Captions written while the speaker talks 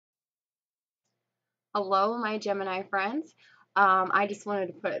Hello, my Gemini friends. I just wanted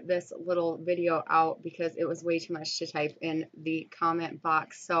to put this little video out because it was way too much to type in the comment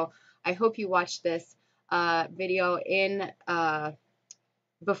box. So I hope you watch this video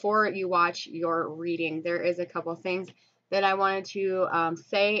before you watch your reading. There is a couple things that I wanted to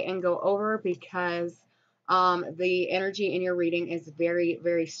say and go over because the energy in your reading is very,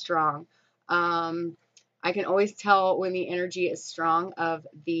 very strong. I can always tell when the energy is strong of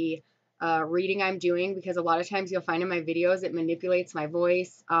the reading I'm doing, because a lot of times you'll find in my videos it manipulates my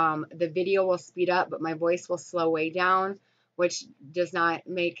voice. The video will speed up, but my voice will slow way down, which does not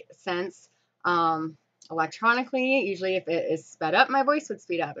make sense. Electronically, usually if it is sped up, my voice would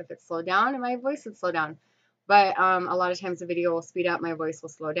speed up. If it's slowed down, my voice would slow down. But a lot of times the video will speed up, my voice will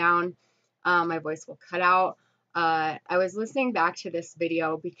slow down, my voice will cut out. I was listening back to this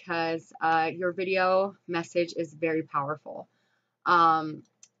video because your video message is very powerful. Um,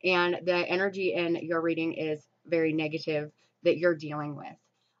 and the energy in your reading is very negative that you're dealing with.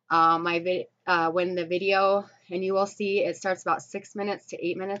 When the video, and you will see it starts about 6 minutes to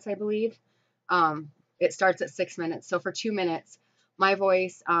 8 minutes, I believe. It starts at 6 minutes. So for 2 minutes, my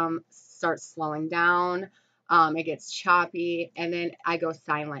voice starts slowing down. It gets choppy, and then I go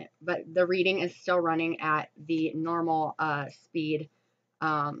silent. But the reading is still running at the normal speed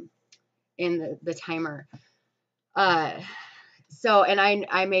in the timer. And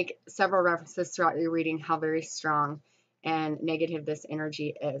I make several references throughout the reading how very strong and negative this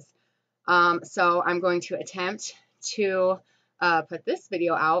energy is. So I'm going to attempt to put this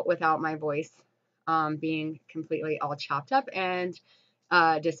video out without my voice being completely all chopped up and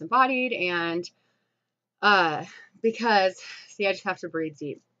disembodied. And because, see, I just have to breathe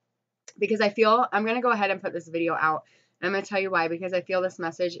deep. Because I feel I'm going to go ahead and put this video out. And I'm going to tell you why. Because I feel this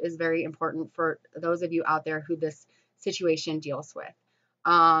message is very important for those of you out there who this situation deals with.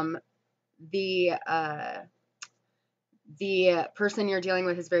 The person you're dealing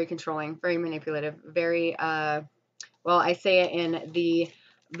with is very controlling, very manipulative, very well, I say it in the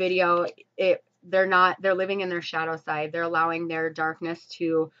video, they're living in their shadow side. They're allowing their darkness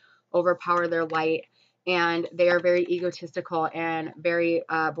to overpower their light, and they are very egotistical and very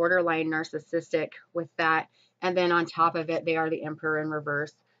borderline narcissistic with that. And then on top of it, they are the Emperor in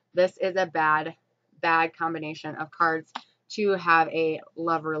reverse. This is a bad combination of cards to have a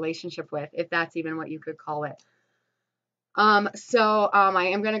love relationship with, if that's even what you could call it. I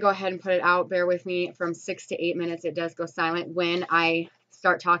am going to go ahead and put it out. Bear with me. From 6 to 8 minutes, it does go silent when I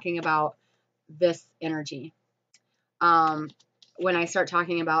start talking about this energy. When I start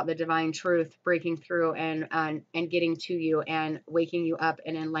talking about the divine truth breaking through and getting to you and waking you up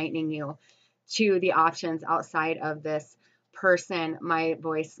and enlightening you to the options outside of this person, my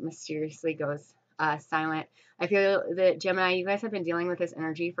voice mysteriously goes silent. I feel that, Gemini, you guys have been dealing with this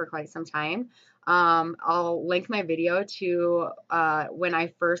energy for quite some time. I'll link my video to when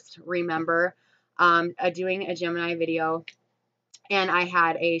I first remember doing a Gemini video, and I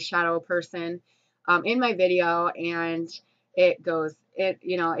had a shadow person in my video, and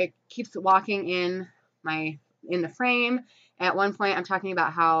it keeps walking in the frame. At one point, I'm talking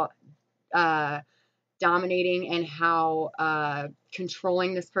about how dominating and how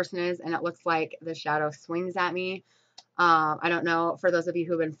controlling this person is, and it looks like the shadow swings at me. I don't know, for those of you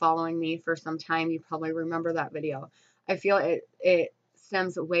who've been following me for some time, you probably remember that video. I feel it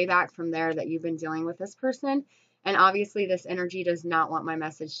stems way back from there, that you've been dealing with this person. And obviously this energy does not want my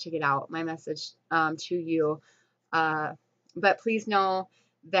message to get out, my message to you. But please know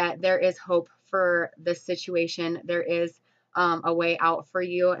that there is hope for this situation. There is a way out for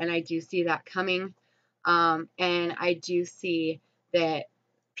you, and I do see that coming. And I do see that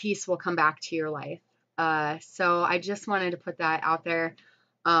peace will come back to your life. So I just wanted to put that out there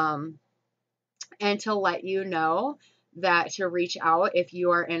and to let you know that to reach out if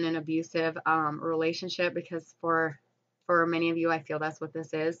you are in an abusive relationship, because for many of you, I feel that's what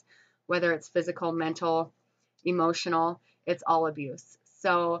this is. Whether it's physical, mental, emotional, it's all abuse.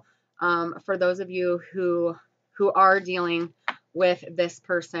 So for those of you who are dealing with this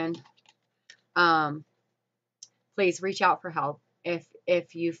person, please reach out for help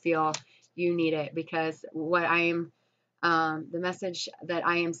if you feel you need it, because the message that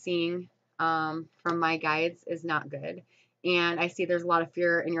I am seeing from my guides is not good. And I see there's a lot of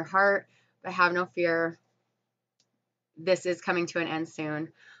fear in your heart, but have no fear. This is coming to an end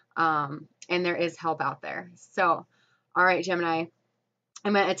soon. And there is help out there. So, all right, Gemini,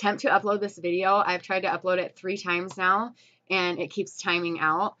 I'm going to attempt to upload this video. I've tried to upload it 3 times now, and it keeps timing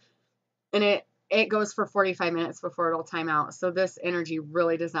out. And it goes for 45 minutes before it'll time out. So this energy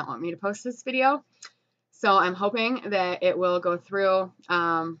really does not want me to post this video. So I'm hoping that it will go through.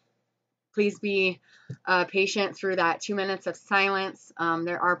 Please be patient through that 2 minutes of silence.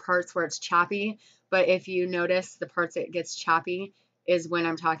 There are parts where it's choppy, but if you notice the parts that gets choppy is when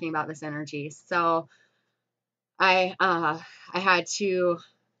I'm talking about this energy. So I had to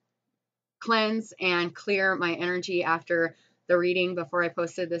cleanse and clear my energy after the reading before I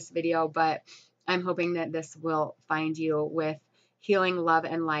posted this video, but I'm hoping that this will find you with healing, love,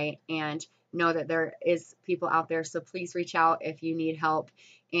 and light, and know that there is people out there. So please reach out if you need help.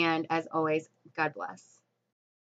 And as always, God bless.